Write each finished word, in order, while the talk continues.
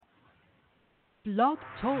Blog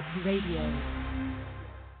Talk Radio.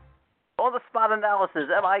 On the spot analysis,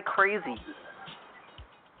 am I crazy?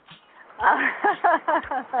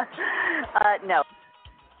 No.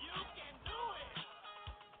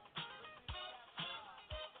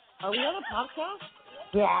 Are we on a podcast?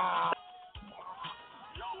 Yeah.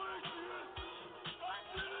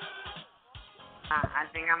 I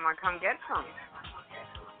think I'm gonna come get some.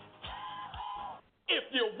 If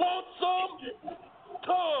you want some,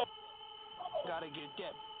 come. Gotta get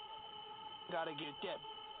that. Gotta get that.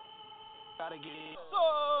 Gotta get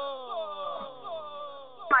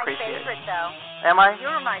My Appreciate favorite, though. Am I?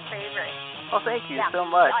 You're my favorite. Well, thank you Yeah. so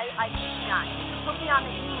much. I kid you not. You put me on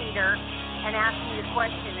the e-meter and asked me the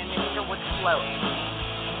question, and the meter would float.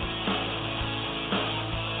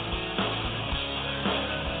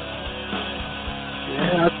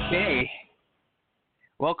 Okay.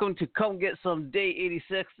 Welcome to Come Get Some Day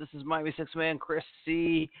 86. This is Miami Six Man Chris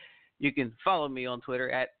C. You can follow me on Twitter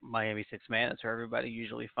at Miami Six Man. That's where everybody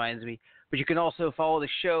usually finds me. But you can also follow the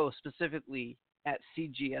show specifically at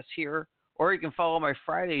CGS here, or you can follow my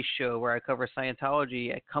Friday show where I cover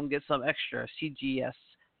Scientology at Come Get Some Extra, CGS_extra.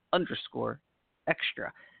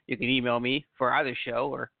 You can email me for either show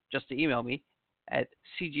or just to email me at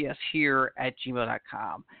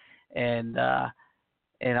cgshere@gmail.com. And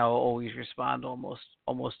I'll always respond almost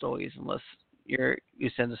always, unless you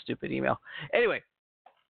send a stupid email. Anyway,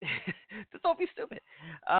 just don't be stupid.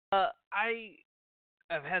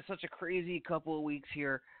 I've had such a crazy couple of weeks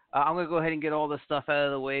here. I'm going to go ahead and get all this stuff out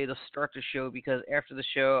of the way to start the show, because after the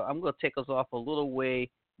show, I'm going to take us off a little way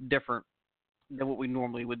different than what we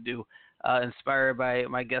normally would do. Inspired by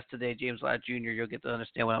my guest today, James Lott Jr., you'll get to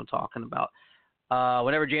understand what I'm talking about.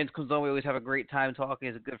 Whenever James comes on, we always have a great time talking.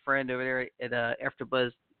 He's a good friend over there at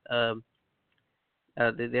AfterBuzz, the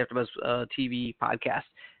AfterBuzz TV podcast,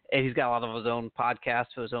 and he's got a lot of his own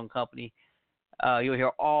podcasts for his own company. You'll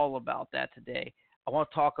hear all about that today. I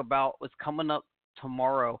want to talk about what's coming up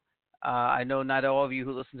tomorrow. I know not all of you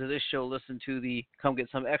who listen to this show listen to the Come Get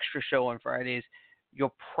Some Extra show on Fridays.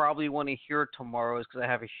 You'll probably want to hear tomorrow's, because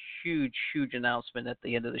I have a huge announcement at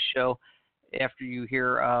the end of the show. After you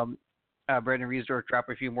hear Brandon Riesdorf drop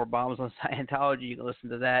a few more bombs on Scientology, you can listen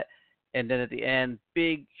to that. And then at the end,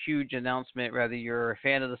 big, huge announcement, whether you're a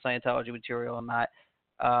fan of the Scientology material or not.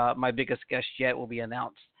 My biggest guest yet will be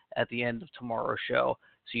announced at the end of tomorrow's show,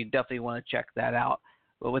 so you definitely want to check that out.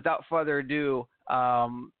 But without further ado,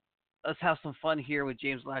 let's have some fun here with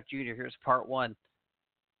James Lott Jr. Here's part one.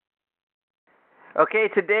 Okay,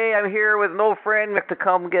 today I'm here with an old friend to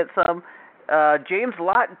come get some. James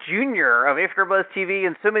Lott Jr. of AfterBuzz TV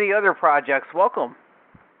and so many other projects. Welcome.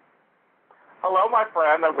 Hello, my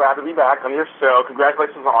friend. I'm glad to be back on your show.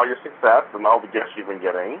 Congratulations on all your success and all the gifts you've been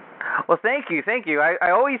getting. Well, thank you.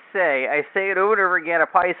 I always say it over and over again. I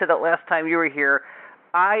probably said it last time you were here.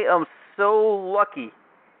 I am so lucky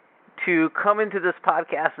to come into this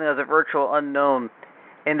podcast as a virtual unknown,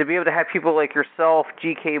 and to be able to have people like yourself,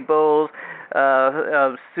 G.K. Bowles,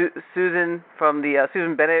 Susan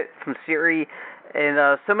Bennett from Siri,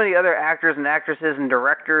 and so many other actors and actresses and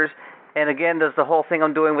directors. And again, the whole thing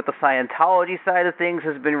I'm doing with the Scientology side of things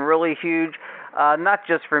has been really huge, not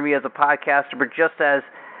just for me as a podcaster, but just as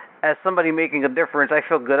somebody making a difference. I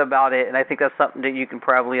feel good about it, and I think that's something that you can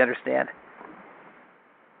probably understand.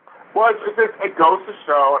 Well, it goes to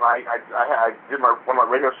show, and I did one of my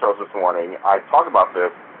radio shows this morning. I talked about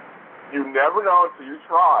this. You never know until you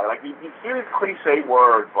try. Like, you hear these cliche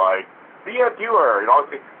words like, be a doer,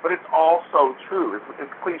 but it's all so true.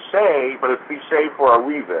 It's cliche, but it's cliche for a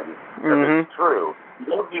reason. Mm-hmm. It's true. You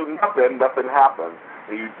don't do nothing happens.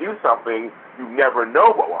 When you do something, you never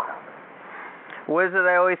know what will happen. What is it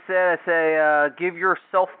I always say? I say, give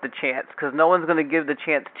yourself the chance, because no one's going to give the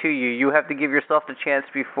chance to you. You have to give yourself the chance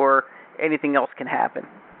before anything else can happen.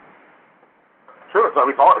 Sure. So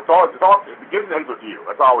it begins and ends with you.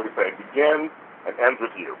 That's all we say. It begins and ends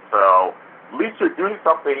with you. So at least you're doing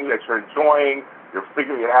something that you're enjoying, you're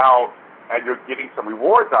figuring it out, and you're getting some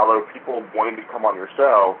rewards out of people wanting to come on your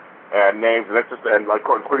show and names, and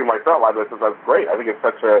including myself. That's great. I think you're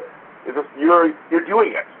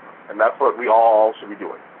doing it, and that's what we all should be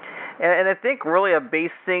doing. And I think really a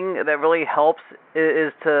base thing that really helps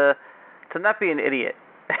is to not be an idiot.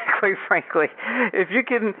 Quite frankly, if you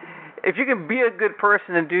can be a good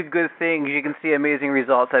person and do good things, you can see amazing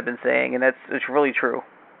results. I've been saying, and it's really true.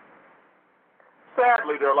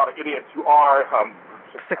 Sadly, there are a lot of idiots who are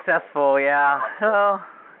successful. Yeah. Oh,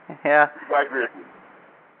 yeah. I agree with you.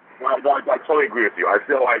 I totally agree with you. I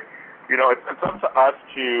feel like, it's up to us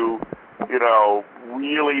to,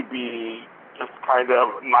 really be just kind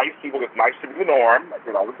of nice people. It's nice to be the norm. I say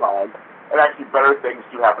it all the time. and actually better things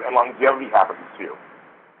do happen, and longevity happens too.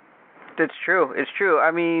 It's true. It's true.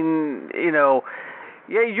 I mean,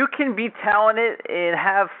 yeah, you can be talented and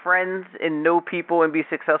have friends and know people and be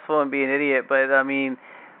successful and be an idiot, but I mean,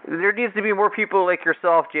 there needs to be more people like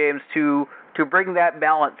yourself, James, to bring that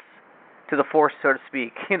balance to the force, so to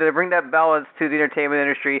speak. To bring that balance to the entertainment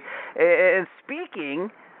industry. And speaking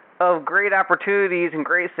of great opportunities and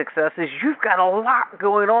great successes, you've got a lot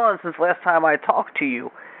going on since last time I talked to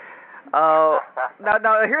you. Now,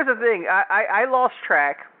 here's the thing. I lost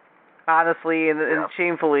track, honestly, and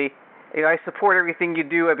shamefully. I support everything you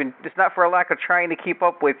do. I mean, it's not for a lack of trying to keep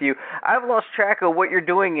up with you. I've lost track of what you're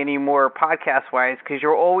doing anymore, podcast-wise, because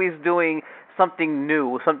you're always doing something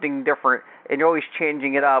new, something different, and you're always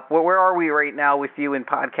changing it up. Where are we right now with you in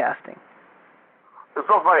podcasting? It's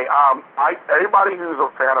so funny. Anybody who's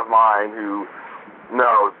a fan of mine who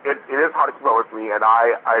knows it is hard to keep up with me, and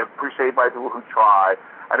I appreciate by people who try.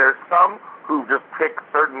 And there's some who just pick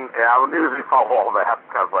certain avenues and follow all of that.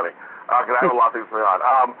 It's kind of funny because I have a lot of things going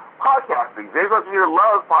on. Podcasting. James Jr.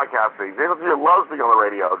 loves podcasting. James Jr. loves being on the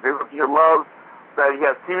radio. James Jr. loves that he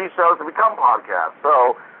has TV shows that become podcasts.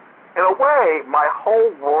 So, in a way, my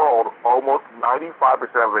whole world, almost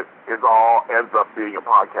 95% of it, all ends up being a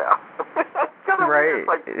podcast. Right.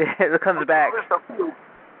 Like, it comes back.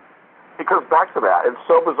 It comes back to that. It's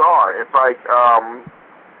so bizarre. It's like,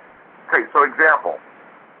 okay, so example.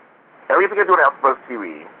 Everything I do on AfterBuzz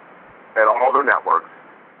TV and all their networks,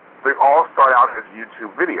 they all start out as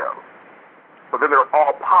YouTube videos. But then they're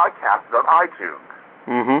all podcasted on iTunes.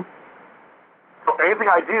 Mm-hmm. So anything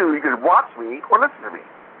I do, you can watch me or listen to me.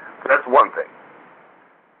 So that's one thing.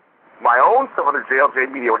 My own stuff under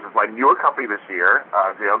JLJ Media, which is my newer company this year,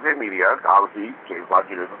 JLJ Media, obviously James Lott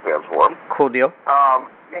Jr. stands for. Cool deal.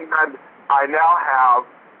 And I now have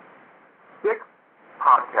 6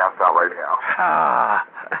 podcasts out right now.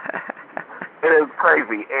 It is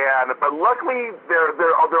crazy, but luckily they're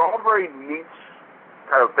all very niche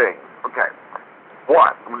kind of things. Okay,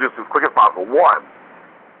 one, I'm just as quick as possible. One,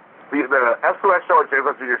 the SOS show at James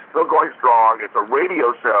Lott Jr. is still going strong. It's a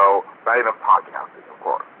radio show, not even podcasting, of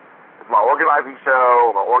course. It's my organizing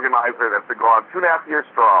show. I'm an organizer that's been going 2.5 years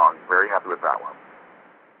strong. Very happy with that one.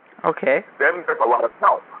 Okay. Then there's a lot of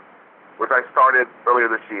help, which I started earlier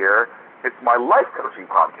this year. It's my life coaching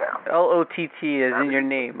podcast. LOTT is in your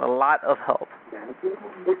name. A lot of help.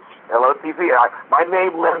 LOTT. My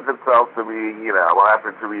name lends itself to being,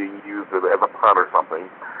 after to being used as a pun or something.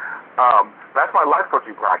 That's my life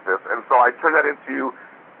coaching practice, and so I turned that into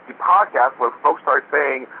the podcast where folks start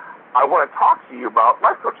saying, I want to talk to you about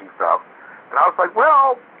life coaching stuff. And I was like,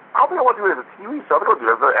 well, I don't think I want to do it as a TV show. I think I'll do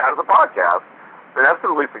it as a podcast. And that's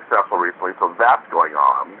been really successful recently, so that's going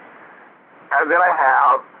on. And then I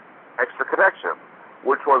have Extra Connection,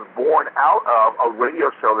 which was born out of a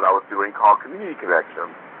radio show that I was doing called Community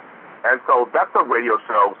Connection. And so that's a radio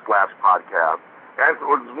show / podcast. And it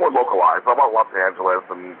was more localized. I'm about Los Angeles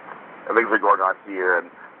and things are going on here. And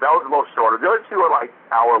that was a little shorter. The other two are like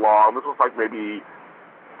hour long. This was like maybe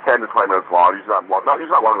 10 to 20 minutes long. Usually not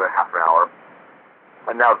longer than half an hour.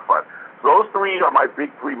 And now it's fun. So those 3 are my big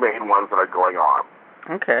 3 main ones that are going on.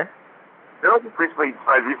 Okay. Then I recently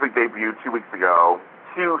debuted 2 weeks ago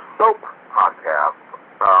 2 soap podcasts.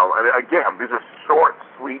 And again, these are short,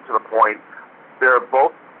 sweet, to the point. They're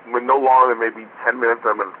both no longer than maybe 10 minutes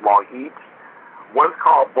long each. One's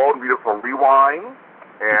called Bold and Beautiful Rewind,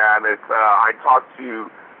 and it's I talked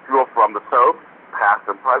to people from the soap, past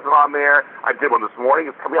and present on there. I did one this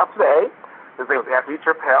morning. It's coming out today. His name is Anthony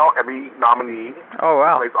Chappelle, Emmy nominee. Oh,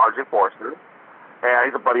 wow. He plays R.J. Forster. And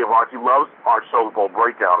he's a buddy of ours. He loves our show, Bold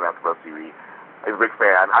Breakdown, on AfterBuzz TV. He's a big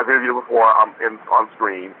fan. I've interviewed him before on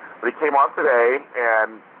screen, but he came on today,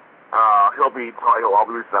 and I'll be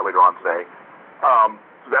releasing that later on today.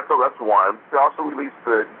 So that's one. They also released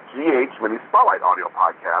the GH Mini Spotlight audio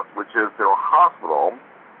podcast, which is their hospital,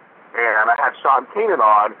 and I had Sean Kanan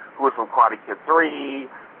on, who was from Karate Kid 3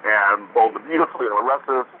 and Bold and Beautiful and the rest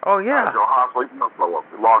of us. Oh yeah. Hospital. He's been for a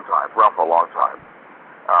long time. For a long time.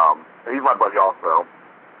 And he's my buddy also,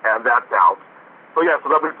 and that's out. So yeah,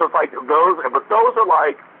 so it's like those, but those are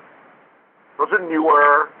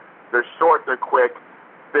newer. They're short. They're quick.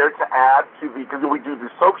 They're to add to because we do the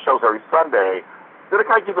soap shows every Sunday. They're to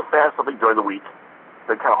kind of give the fans something during the week.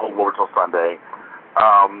 They kind of hold over till Sunday,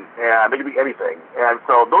 and they can be anything. And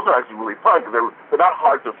so those are actually really fun because they're not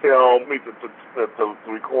hard to film, to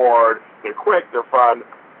record. They're quick. They're fun.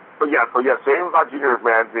 So yeah, James Lott Jr. is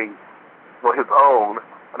managing his own,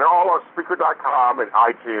 and they're all on Spreaker.com and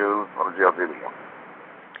iTunes on the JLJ Media.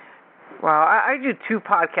 Wow, I do 2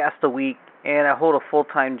 podcasts a week, and I hold a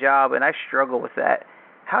full-time job, and I struggle with that.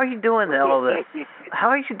 How are you doing all this? How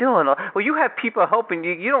are you doing? Well, you have people helping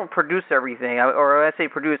you. You don't produce everything, or when I say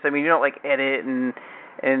produce, I mean you don't like edit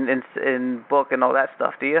and book and all that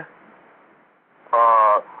stuff, do you?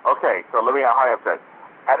 Okay, so let me how I said.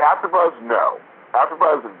 At AfterBuzz, no.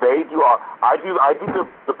 AfterBuzz, they do all. I do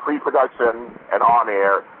the pre-production and on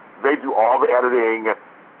air. They do all the editing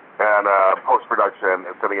and post-production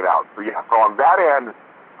and sending it out. So yeah, so on that end,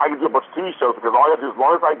 I can do a bunch of TV shows because all I have to do, as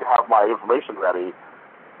long as I have my information ready.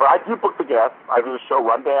 But I do book the guests. I do the show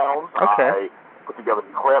rundowns. Okay. I put together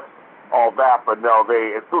the clips, all that. But no,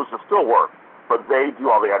 it's still work. But they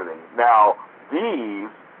do all the editing. Now these.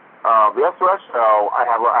 The SOS show, I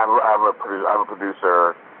have a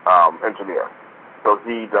producer, engineer, so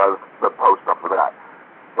he does the post stuff for that.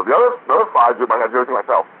 But the other 5 I do everything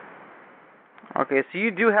myself. Okay, so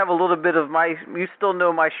you do have a little bit of you still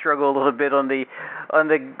know my struggle a little bit on the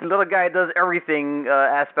little guy does everything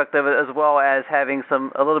aspect of it, as well as having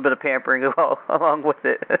a little bit of pampering along with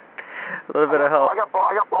it, a little bit of help. I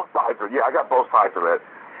got both sides of it. Yeah, I got both sides of it.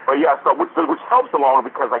 But yeah, so which helps along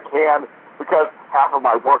because because half of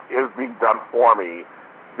my work is being done for me.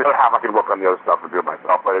 The other half I can work on the other stuff and do it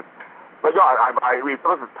myself. But yeah, I mean,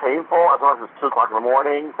 sometimes it's painful. Sometimes it's 2 o'clock in the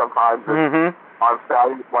morning. Sometimes it's on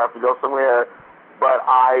Saturday when I have to go somewhere. But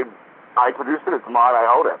I produce it. It's mine. I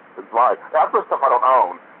own it. It's mine. After stuff I don't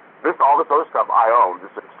own. All this other stuff I own.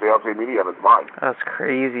 Just JLJ Media, it's mine. That's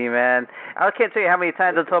crazy, man. I can't tell you how many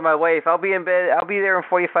times I told my wife, I'll be in bed, I'll be there in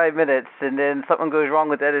 45 minutes, and then something goes wrong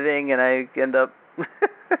with editing, and I end up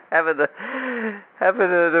having to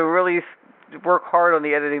really work hard on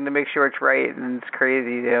the editing to make sure it's right, and it's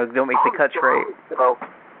crazy. Don't make the cuts right. I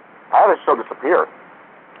had a show disappear.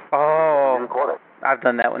 Oh, You record it. I've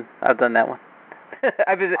done that one.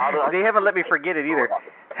 They haven't let me forget it either.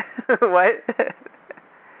 What?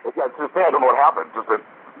 Yeah, to say I don't know what happened. Just that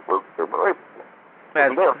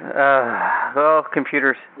well,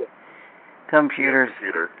 computers. Yeah. Computers.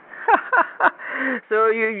 So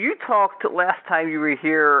you talked last time you were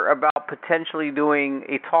here about potentially doing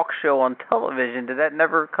a talk show on television. Did that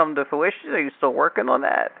never come to fruition? Are you still working on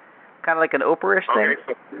that? Kind of like an Oprah-ish thing?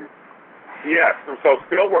 Okay, yes, so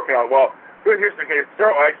still working on. Well, here's the case.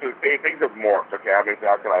 Actually, things have morphed. Okay, I mean,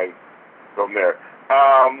 how can I go from there?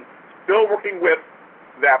 Still working with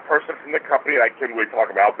that person from the company that I can't really talk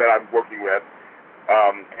about that I'm working with,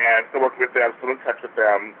 and still working with them. Still in touch with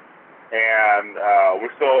them. And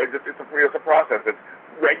we're still, it's a process. It's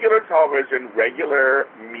regular television, regular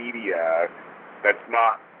media that's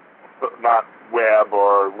not web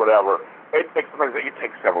or whatever. It takes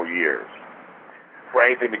several years for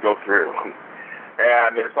anything to go through.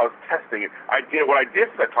 And so I was testing it. What I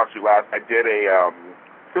did since I talked to you last, I did a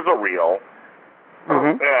sizzle reel.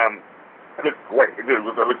 And it looks great. It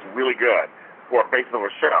looks really good for a basis of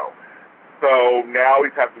a show. So now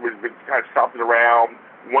we've been kind of shopping around.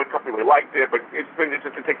 One company really liked it, but it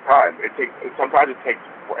takes time. Sometimes it takes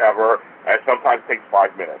forever, and sometimes it takes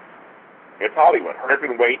 5 minutes. It's Hollywood. Hurry up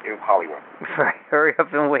and wait is Hollywood. Right, hurry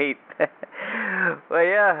up and wait. Well,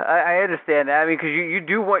 yeah, I understand that. I mean, because you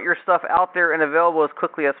do want your stuff out there and available as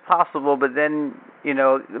quickly as possible, but then,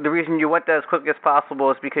 the reason you want that as quickly as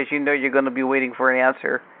possible is because you're going to be waiting for an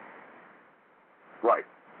answer. Right.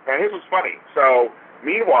 And this was funny. So,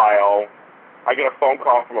 meanwhile, I get a phone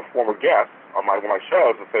call from a former guest on one of my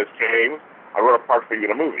shows that says, James, I wrote a part for you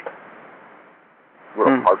in a movie. You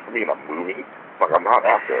wrote a part for me in a movie? It's like, I'm not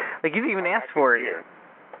after it. Like, you didn't even ask for it.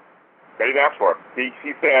 They didn't ask for it.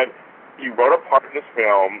 He said, you wrote a part in this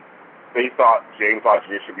film, they thought James Lodge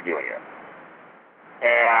should be doing it.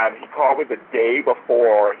 And he called me the day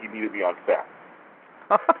before he needed me on set.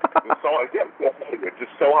 So, again,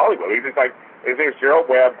 just so Hollywood. He's just like, his name's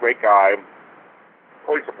Gerald Webb, great guy.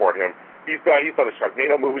 Totally support him. He's done the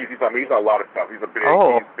Sharknado movies. He's done a lot of stuff. He's a big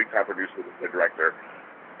time producer and director.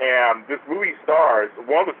 And this movie stars,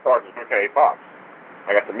 one of the stars is Rebecca Fox.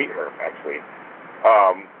 I got to meet her, actually.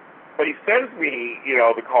 But he sends me,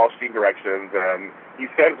 the call sheet directions, and he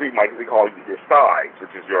sends me we call it your sides,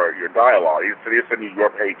 which is your dialogue. He'll send you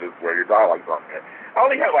your pages where your dialogue's on there. I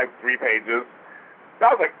only had 3 pages. And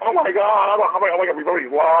I was like, oh my God, how am I going to read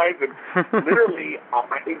these lines? And literally, I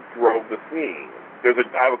drove the scene. I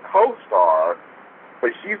have a co-star,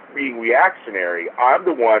 but she's being reactionary. I'm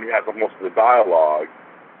the one who has most of the dialogue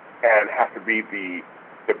and has to be the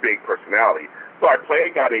big personality. So I play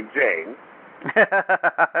a guy named James.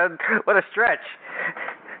 What a stretch.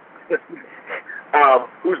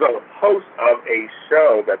 Who's a host of a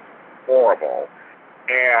show that's horrible.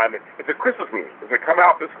 And it's a Christmas movie. It's going to come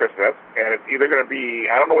out this Christmas, and it's either going to be,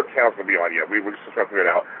 I don't know what channel it's going to be on yet. We're just trying to figure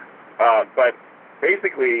it out. But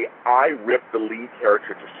basically, I ripped the lead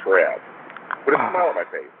character to shreds. with a smile on my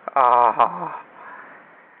face.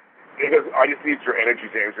 Because I just need your energy,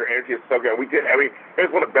 James. Your energy is so good. It was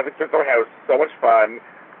one of the best experiences I had. It was so much fun.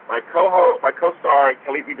 My co-star,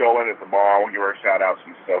 Kelly B. Dolan, is the bomb. I'll give her a shout-out.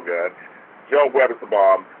 She's so good. Joe Webb is the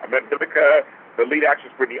bomb. I met Vivica, the lead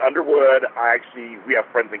actress, Brittany Underwood. We have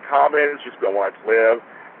friends in common. She's going to want to live.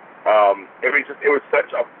 It was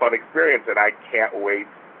such a fun experience, and I can't wait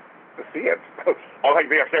to see it. I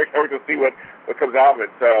can't wait to see what comes out of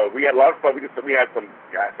it. So we had a lot of fun. We had some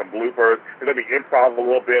bloopers. We let me improv a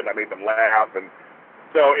little bit. I made them laugh, and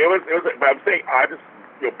so it was. But I'm saying I just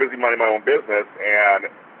busy minding my own business,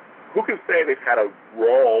 and who can say they've had a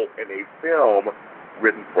role in a film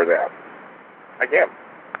written for them? I can't.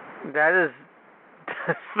 That's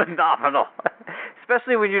phenomenal,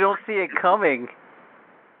 especially when you don't see it coming.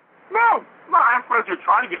 No, I have friends who are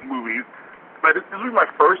trying to get movies, but this will be my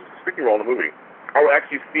first speaking role in a movie. I will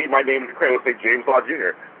actually see my name in the credits, say James Lott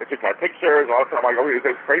Jr. They took my pictures and all the time. I'm like, oh,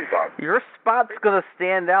 it's crazy talk. Your spot's going to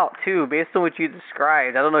stand out, too, based on what you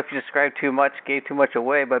described. I don't know if you described too much, gave too much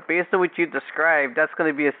away, but based on what you described, that's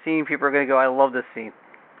going to be a scene people are going to go, I love this scene.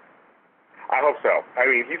 I hope so. I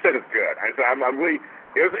mean, he said it's good. I'm really,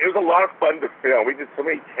 it was a lot of fun to film. We did so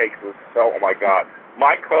many takes. It was so, oh my God.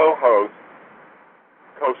 My co-star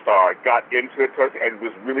got into it and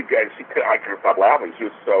was really good. I couldn't stop laughing. She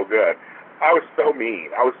was so good. I was so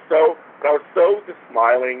mean. I was so just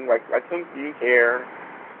smiling. Like I couldn't even care.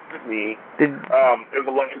 Just me. It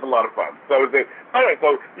was a lot of fun. So anyway,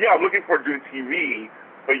 I'm looking forward to doing TV,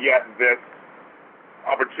 but yet this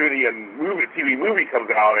opportunity and TV movie comes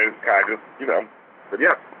out and it's kind of just, but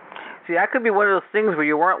yeah. See, that could be one of those things where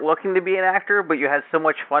you weren't looking to be an actor, but you had so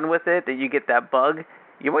much fun with it that you get that bug.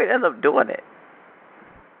 You might end up doing it.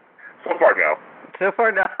 So far,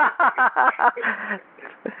 no.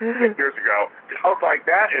 Years ago, I was like,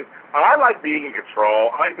 I like being in control.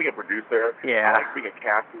 I like being a producer. Yeah. I like being a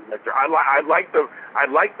casting director. I like the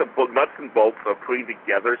nuts and bolts of putting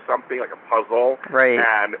together something like a puzzle. Right.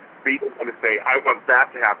 And being able to say, I want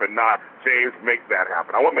that to happen, not James, make that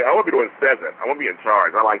happen. I want to be the one who says it. I want to be in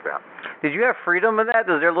charge. I like that. Did you have freedom in that?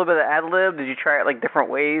 Was there a little bit of ad lib? Did you try it like different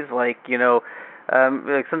ways? Like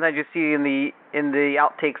like sometimes you see in the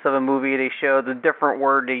outtakes of a movie they show the different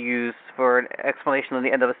word they use for an explanation on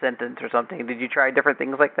the end of a sentence or something. Did you try different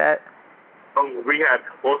things like that? Oh, we had.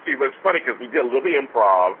 Well, see, it's funny because we did a little bit of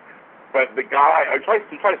improv, but the guy I tried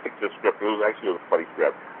to stick to the script. It was actually a funny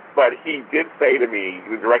script, but he did say to me,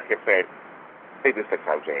 the director kept saying, "Say this next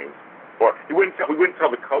time, James," or we wouldn't tell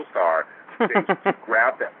the co-star. James,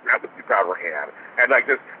 grab the piece out of her hand, and like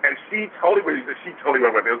this, and she totally went with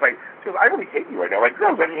it. It was like, she goes, I really hate you right now. Like,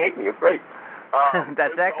 girls, you hate me. It's great.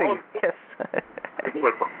 That's acting. Yes.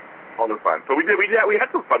 All the fun. So we had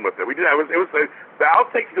some fun with it. We did. It was the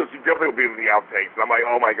outtakes. You definitely will be in the outtakes. And I'm like,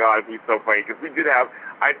 oh my God, it'd be so funny because we did have.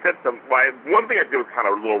 I said one thing I did was kind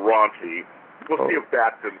of a little raunchy. We'll see if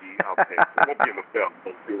that's in the outtakes. It won't be in the film.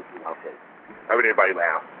 We'll see if it's in the outtakes. I mean, everybody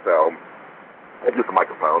laughed. So I just the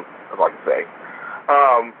microphone. That's all I can say.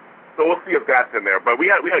 So we'll see if that's in there. But we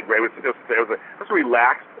had a great. It was a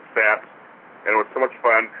relaxed set, and it was so much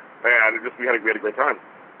fun. And we had a great time.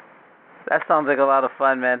 That sounds like a lot of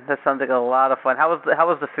fun, man. That sounds like a lot of fun. How was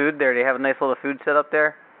the food there? Do you have a nice little food set up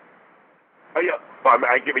there? Oh yeah. Well,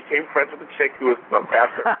 I became friends with the chick who was the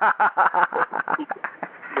pastor.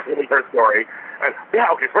 Her story. And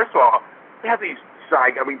yeah. Okay. First of all, they have these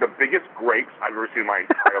the biggest grapes I've ever seen in my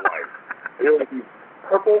entire life. They were like these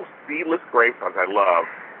purple seedless grapes I love.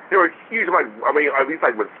 They were huge. At least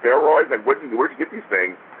like with steroids. Like, where'd you get these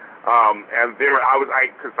things? And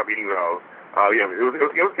I couldn't stop eating those. It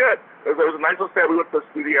was good. It was a nice little set. We went to the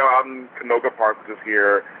studio out in Canoga Park, which is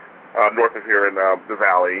here, north of here in the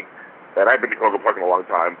valley. And I've been to Canoga Park in a long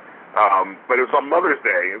time. But it was on Mother's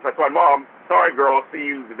Day. And so I told my mom, sorry girl, I'll see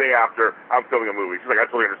you the day after. I'm filming a movie. She's like, I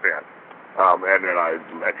totally understand. And then I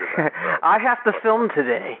did that. So. I have to film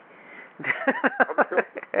today.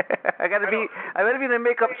 I better be in the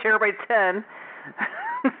makeup chair by 10.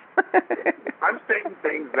 I'm saying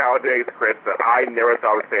things nowadays, Chris, that I never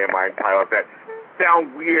thought I would say in my entire life that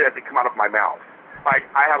sound weird as they come out of my mouth. Like,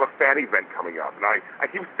 I have a fan event coming up, and I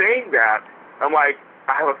keep saying that. I'm like,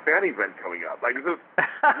 I have a fan event coming up. Like, this is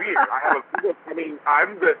weird.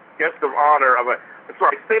 I'm the guest of honor of a. So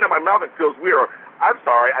I say it in my mouth, it feels weird. Or, I'm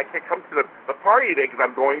sorry, I can't come to the party today because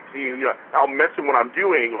I'm going to, I'll mention what I'm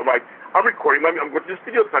doing. Or like, I'm recording. I'm going to the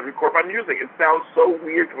studio tonight to record my music. It sounds so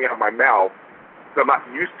weird coming out of my mouth. So I'm not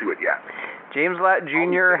used to it yet. James Lott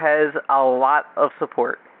Jr. has a lot of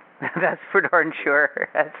support. That's for darn sure.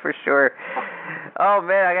 That's for sure. Oh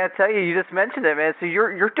man, I gotta tell you, you just mentioned it, man. So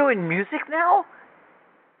you're doing music now?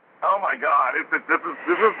 Oh my God! This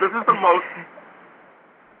is the most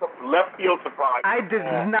left field surprise. I did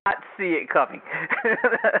not see it coming.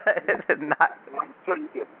 Not.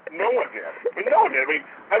 No one did. No one did.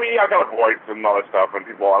 I mean, I got a voice and all that stuff, and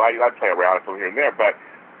people, and I play around and here and there, but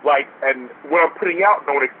like, and when I'm putting out,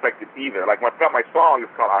 no one expected either. Like, I've got my song.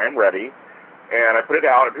 It's called "I Am Ready," and I put it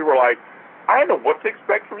out, and people were like, "I didn't know what to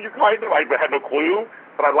expect from you, kind of. I had no clue,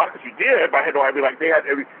 but I liked what you did. But I had no idea. Like, they had.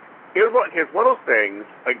 Here's one of those things.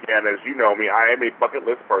 Again, as you know me, I am a bucket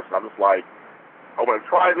list person. I'm just like, I want to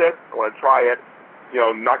try this. I want to try it. You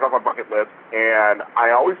know, knock off my bucket list. And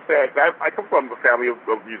I always say, I come from a family of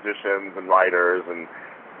musicians and writers and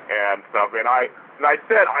stuff. And I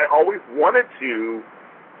said I always wanted to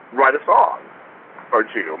write a song or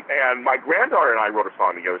two. And my granddaughter and I wrote a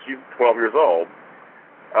song together. She's 12 years old.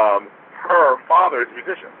 Her father is a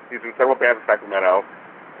musician. He's in several bands in Sacramento.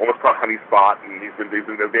 One was called Honey Spot, and he's been since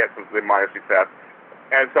the minor success.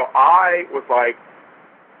 And so I was like,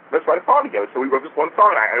 let's write a song together. So we wrote this one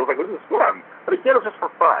song, and I was like, this is fun. But again, it was just for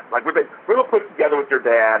fun. Like, we're going to put it together with your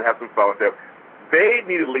dad, have some fun with it. They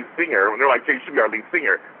needed a lead singer, and they're like, Jay, you should be our lead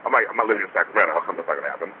singer. I'm like, I'm not living in Sacramento. How come that's not going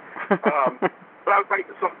to happen? But I was like,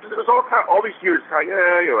 so it was all these years, I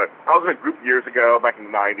was in a group years ago, back in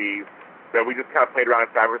the 90s, that we just kind of played around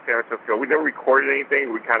in San Francisco. We never recorded anything.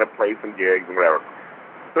 We kind of played some gigs and whatever.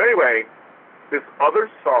 So anyway, this other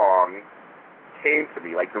song came to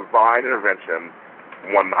me, like divine intervention,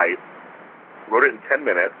 one night. Wrote it in 10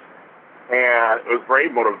 minutes, and it was very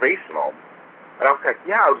motivational. And I was like,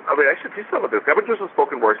 yeah, I should do something with this. I've been doing some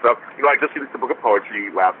spoken word stuff. You know, I just released a book of poetry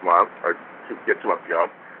last month, or 2 months ago,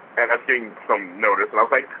 and that's getting some notice. And I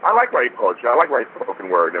was like, I like writing poetry. I like writing spoken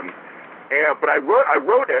word. But I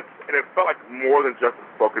wrote it, and it felt like more than just a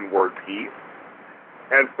spoken word piece.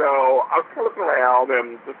 And so I was kind of looking around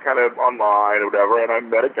and just kind of online or whatever, and I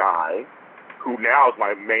met a guy who now is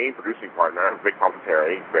my main producing partner, Vic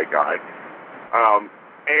Pompeteri, great guy.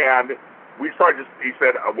 And we started he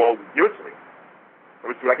said, well, give it to me.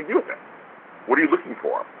 Let me see what I can do with it. What are you looking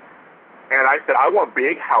for? And I said, I want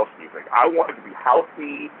big house music. I want it to be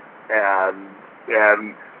healthy, and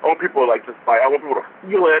I want people I want people to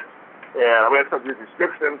feel it. And I'm going to start doing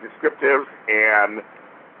descriptives, and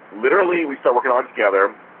literally we started working on it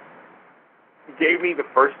together. He gave me the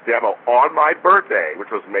first demo on my birthday,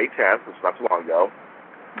 which was May 10th, which is not too long ago.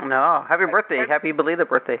 No, happy birthday. Happy belated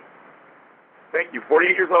birthday. Thank you.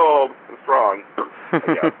 48 years old and strong.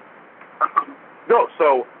 No,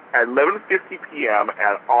 so at 11:50 p.m.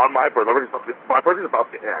 and on my birthday, my birthday's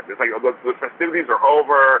about to end. It's like the festivities are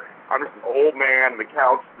over. I'm just an old man on the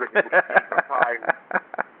couch drinking time.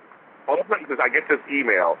 All of a sudden, I get this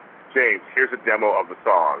email, James, here's a demo of the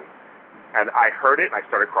song. And I heard it, and I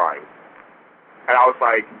started crying. And I was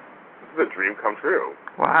like, this is a dream come true.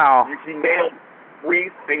 Wow. He nailed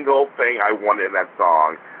every single thing I wanted in that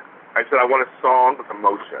song. I said, I want a song with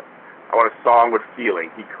emotion. I want a song with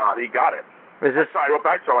feeling. He got it. So I wrote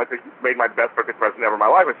back to him. I said, you made my best birthday present ever in my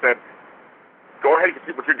life. I said, go ahead and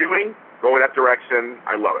see what you're doing. Go in that direction.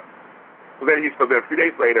 I love it. So then a few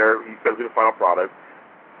days later, he sends me the final product.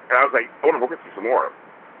 And I was like, I want to work with you some more.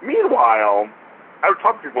 Meanwhile, I would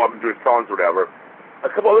talk to people I've been doing songs or whatever. A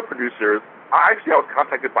couple other producers. I was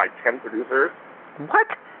contacted by 10 producers.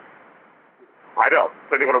 What? I know.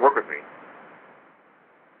 So they want to work with me.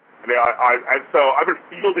 And so I've been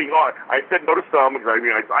fielding on. I said no to some. I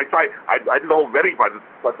mean, I did the whole vetting by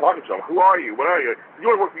talking to them. Who are you? What are you?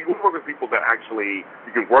 You want to work with people that actually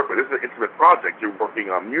you can work with. This is an intimate project. You're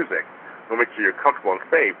working on music. So make sure you're comfortable and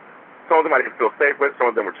safe. Some of them I didn't feel safe with.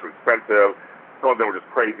 Some of them were too expensive. Some of them were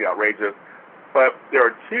just crazy, outrageous. But there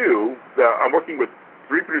are 2 that I'm working with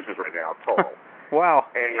 3 producers right now total. Wow.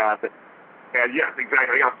 And yes,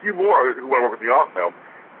 exactly. I got a few more who want to work with me also.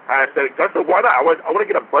 And I said, why not? I want to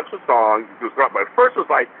get a bunch of songs. But first was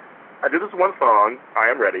like, I did this one song, I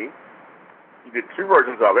Am Ready. He did 2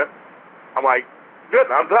 versions of it. I'm like,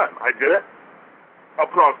 good, I'm done. I did it. I'll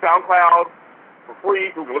put it on SoundCloud for free.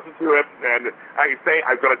 People can listen to it. And I can say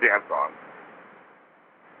I've got a dance song.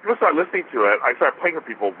 People started listening to it. I started playing for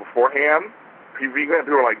people beforehand. People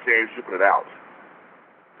were like, James, you should put it out.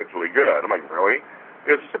 It's really good. I'm like, really?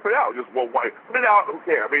 Just put it out. Why? Put it out. Who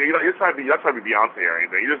cares? I mean, you're not trying to be Beyonce or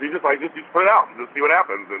anything. You just put it out and just see what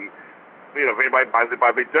happens. And if anybody buys it,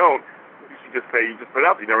 if they don't, you just put it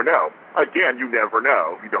out. You never know. Again, you never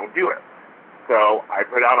know. You don't do it. So I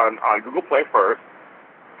put it out on Google Play first.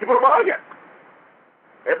 People are buying it.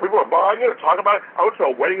 And people are buying it and talking about it. I went to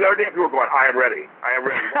a wedding the other day and people were going, I am ready. I am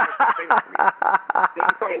ready.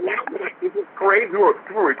 This is crazy.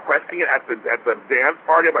 People were requesting it at the dance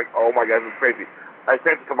party. I'm like, oh my God, this is crazy. I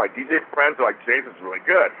sent it to my DJ friends. They're like, James, it's really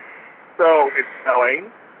good. So it's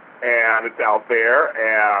selling. and it's out there.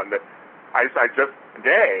 And I just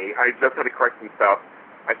today I just had to correct some stuff.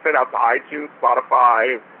 I sent out to iTunes,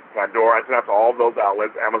 Spotify, Pandora. I sent out to all those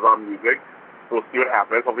outlets, Amazon Music. We'll see what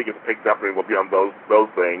happens. Hopefully it gets picked up and we'll be on those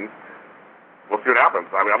things. We'll see what happens.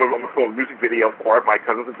 I mean, I'm going to film a music video for it. My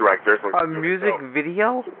cousin's a director. So a music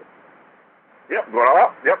video? Yep, going all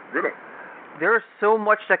out. Yep, doing it. There's so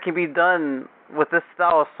much that can be done with this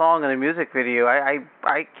style of song in a music video. I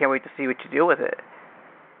can't wait to see what you do with it.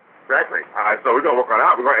 Exactly. So we're going to work on it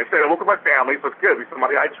out. We're going to work with my family, so it's good. Be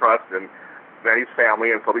somebody I trust, and Manny's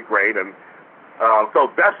family, and so it'll be great. And so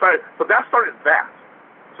that started that.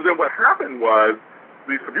 So then what happened was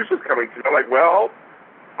these producers coming to me. I'm like, well,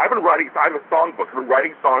 I have a song book. I've been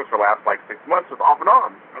writing songs for the last 6 months, just off and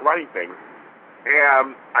on. I'm writing things.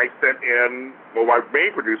 And I sent in, my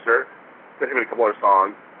main producer sent him in a couple other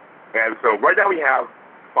songs. And so right now we have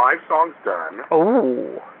 5 songs done.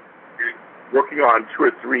 Oh. Working on 2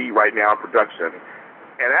 or 3 right now in production.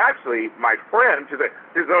 And actually, my friend, here's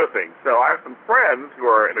another thing. So I have some friends who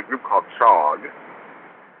are in a group called Chog.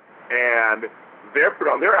 And they're put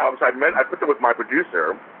on their albums. I put them with my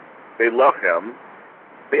producer. They love him.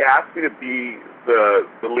 They asked me to be the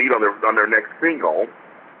lead on their next single.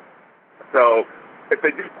 So if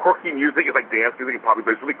they do quirky music, it's like dance music and pop music,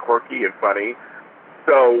 but it's really quirky and funny.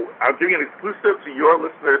 So I'm giving an exclusive to your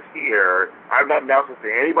listeners here. I've not announced this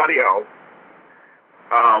to anybody else.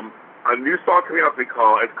 A new song coming out it's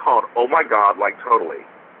called Oh My God, Like Totally.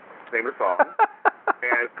 Name of the song.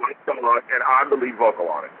 And I'm the lead vocal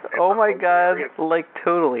on it. And oh my God, like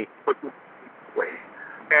totally.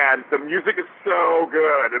 And the music is so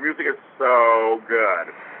good.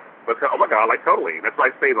 But oh my God, like totally. That's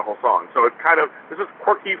what I say in the whole song. So it's kind of, this is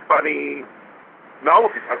quirky, funny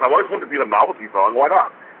novelty song. I've always wanted to be the novelty song. Why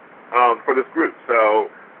not? For this group. So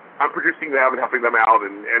I'm producing them and helping them out.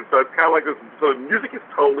 And so it's kind of like this. So the music is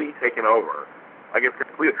totally taken over. Like it's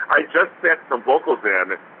complete. I just sent some vocals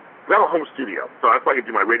in. We have a home studio, so that's why I can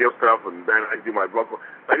do my radio stuff, and then I do my vocal.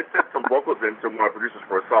 I just sent some vocals in to one of my producers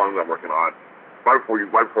for a song that I'm working on right before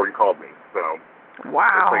you called me. So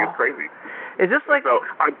wow, it's crazy. Is this like? So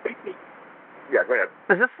I'm thinking. Yeah, go ahead.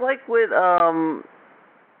 Is this like with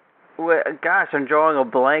gosh, I'm drawing a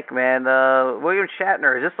blank, man. William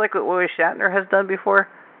Shatner. Is this like what William Shatner has done before?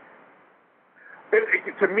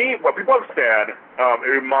 To me, what people have said, it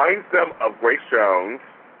reminds them of Grace Jones.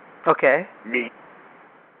 Okay. Me.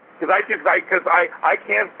 Because I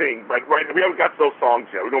can't sing. Like, right, we haven't got to those songs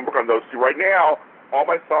yet. We're going to work on those 2. Right now, all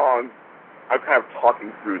my songs, I'm kind of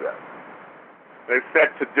talking through them. They're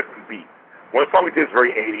set to different beats. One song we did is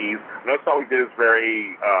very 80s. Another song we did is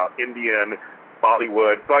very Indian,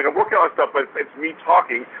 Bollywood. So, I'm working on stuff, but it's me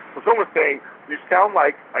talking. So someone was saying, you sound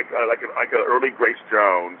like an early Grace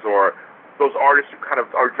Jones, or those artists who kind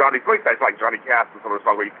of are Johnny. Like Johnny Cash and some of the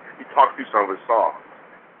songs where he talks through some of his songs.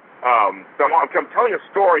 So I'm telling a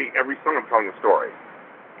story. Every song I'm telling a story.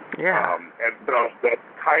 Yeah. And that's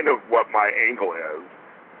kind of what my angle is.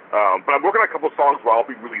 But I'm working on a couple of songs where I'll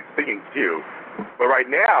be really singing too. But right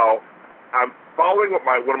now, I'm following what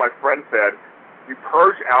one of my friends said. You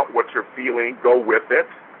purge out what you're feeling, go with it,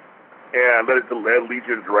 and let it lead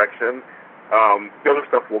you in a direction. The other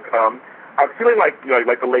stuff will come. I'm feeling like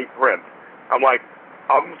the late Prince. I'm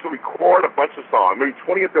just going to record a bunch of songs, maybe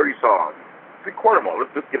 20 or 30 songs. Record them all.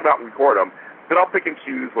 Let's just get them out and record them. Then I'll pick and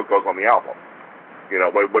choose what goes on the album.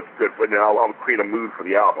 What's good. But then I'll create a mood for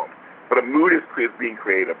the album. But a mood is being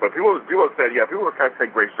creative. But people have said, people were kind of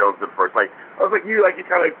saying Grace Jones at first. I was like, you're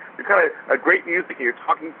kind of a great music and you're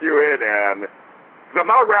talking through it. And cause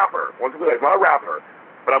I'm not a rapper. I'm not a rapper.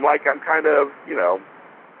 But I'm kind of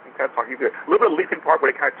talking through it. A little bit of Linkin Park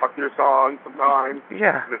where they kind of talk through your songs sometimes.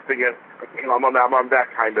 Yeah. And sing it. I'm on that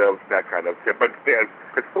kind of tip. But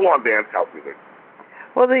it's full on dance house music.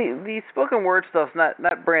 Well, the spoken word stuff's not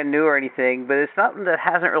brand new or anything, but it's something that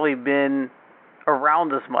hasn't really been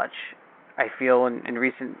around as much, I feel, in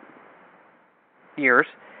recent years.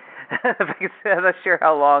 If I can say, I'm not sure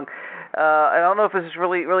how long. I don't know if this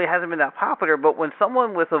really hasn't been that popular, but when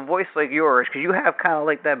someone with a voice like yours, because you have kind of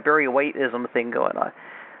like that Barry Whiteism thing going on,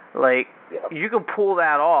 you can pull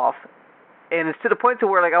that off, and it's to the point to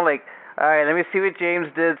where I'm like, all right, let me see what James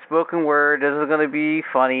did, spoken word, this is going to be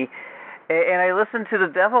funny. And I listen to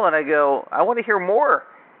The Devil and I go, I want to hear more.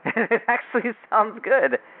 It actually sounds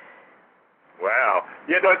good. Wow.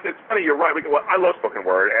 Yeah, no, it's funny, you're right. I love spoken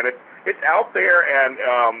word, and it's out there, and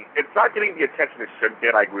it's not getting the attention it should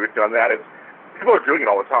get. I agree with you on that. People are doing it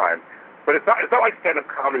all the time. But it's not like stand-up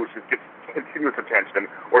comedy, which just gets continuous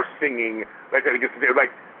attention, or singing.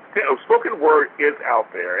 Spoken word is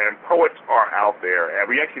out there, and poets are out there, and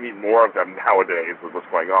we actually need more of them nowadays with what's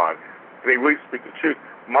going on. They really speak the truth.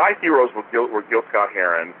 my heroes were Gil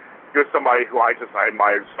Scott-Heron. He was somebody who I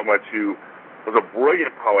admired so much, who was a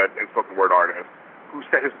brilliant poet and spoken word artist who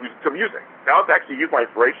set his music to music. That was actually used my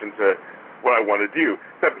inspiration to what I wanted to do.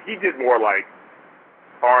 Except he did more like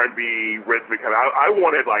R&B, rhythmic kind of. I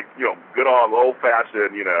wanted like, good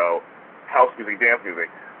old-fashioned, house music, dance music.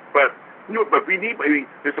 But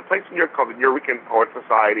there's a place in New York called the Nuyorican Poet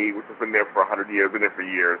Society, which has been there for 100 years, been there for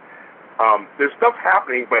years. There's stuff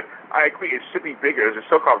happening, but I agree it should be bigger. There's a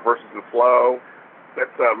show called Verses and Flow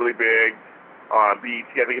that's really big on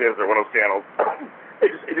BET, I think it is, or one of those channels.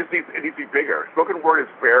 It needs to be bigger. Spoken word is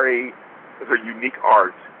a unique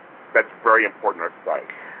art that's very important in our society.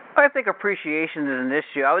 I think appreciation is an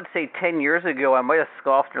issue. I would say 10 years ago I might have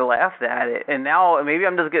scoffed or laughed at it, and now maybe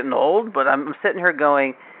I'm just getting old, but I'm sitting here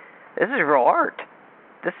going, this is real art.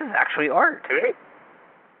 This is actually art. It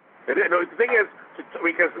is. No, the thing is,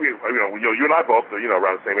 because you and I both,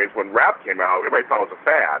 around the same age, when rap came out, everybody thought it was a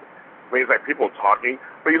fad. I mean, it's like people talking.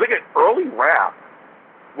 But you look at early rap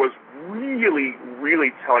was really,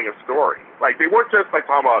 really telling a story. Like, they weren't just like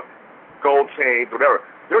talking about gold chains, whatever.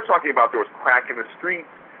 They were talking about there was crack in the streets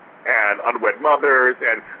and unwed mothers,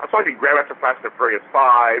 and I'm talking Grandmaster Flash and the Furious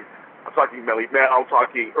 5. I'm talking Melly Mel. I'm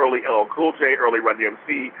talking early LL Cool J, early Run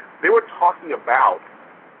DMC. They were talking about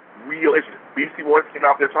real issues. Beastie Boys came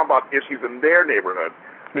out there talking about issues in their neighborhood.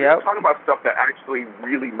 They were talking about stuff that actually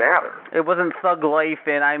really mattered. It wasn't thug life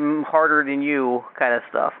and I'm harder than you kind of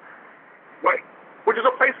stuff. Right. Which is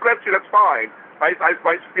a place for that too. That's fine. I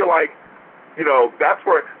feel like, that's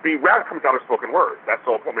where rap comes out of spoken word. That's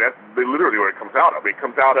the whole point. I mean, that's literally what it comes out of. It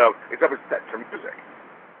comes out of, it's set to music.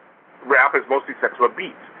 Rap is mostly set to a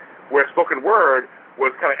beat, where spoken word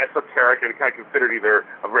was kind of esoteric and kind of considered either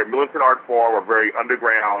a very militant art form or very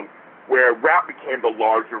underground, where rap became the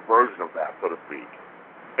larger version of that, so to speak.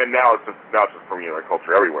 And now it's just permeating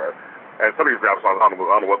culture everywhere. And some of these rap songs, I don't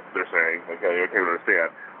know what they're saying. Okay, I can't even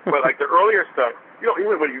understand. But like the earlier stuff,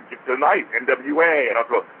 even when you get tonight, NWA, and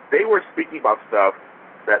also, they were speaking about stuff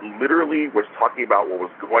that literally was talking about what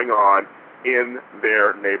was going on in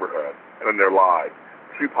their neighborhood and in their lives.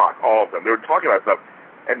 Tupac, all of them, they were talking about stuff.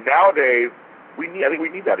 And nowadays, I think we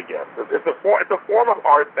need that again. It's a form of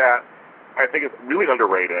art that I think is really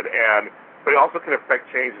underrated, but it also can affect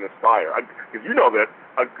change and inspire. Because you know that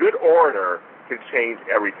a good orator can change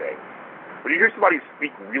everything. When you hear somebody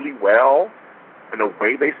speak really well, and the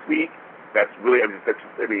way they speak, that's really,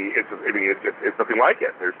 it's nothing like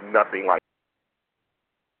it. There's nothing like it.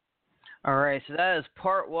 All right, so that is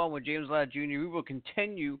part one with James Lott Jr. We will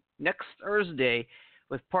continue next Thursday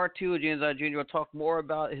with part two of James Lott Jr. We'll talk more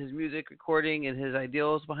about his music recording and his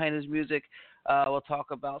ideals behind his music. We'll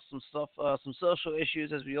talk about some stuff, some social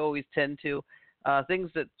issues, as we always tend to. Things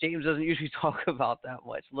that James doesn't usually talk about that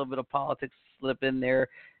much. A little bit of politics slip in there,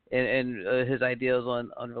 and his ideas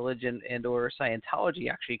on religion and or Scientology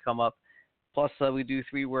actually come up. Plus, we do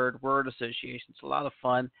three-word associations. A lot of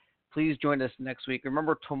fun. Please join us next week.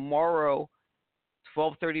 Remember, tomorrow,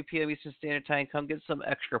 12:30 p.m. Eastern Standard Time, come get some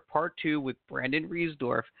extra part two with Brandon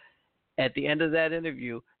Riesdorf. At the end of that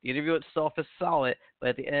interview, the interview itself is solid, but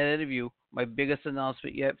at the end of the interview, my biggest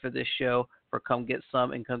announcement yet for this show, for Come Get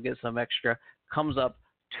Some and Come Get Some Extra, comes up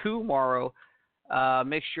tomorrow.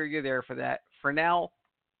 Make sure you're there for that. For now,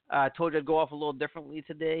 I told you I'd go off a little differently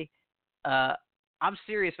today. I'm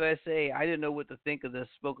serious when I say I didn't know what to think of this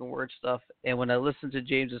spoken word stuff, and when I listened to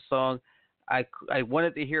James's song, I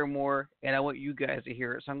wanted to hear more, and I want you guys to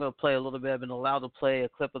hear it. So I'm going to play a little bit. I've been allowed to play a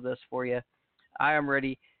clip of this for you. I am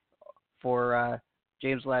ready for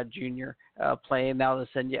James Lott Jr. Playing now to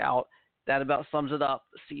send you out. That about sums it up.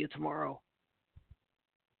 See you tomorrow.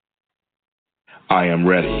 I am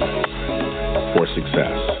ready for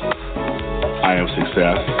success. I am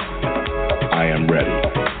success. I am ready.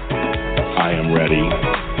 I am ready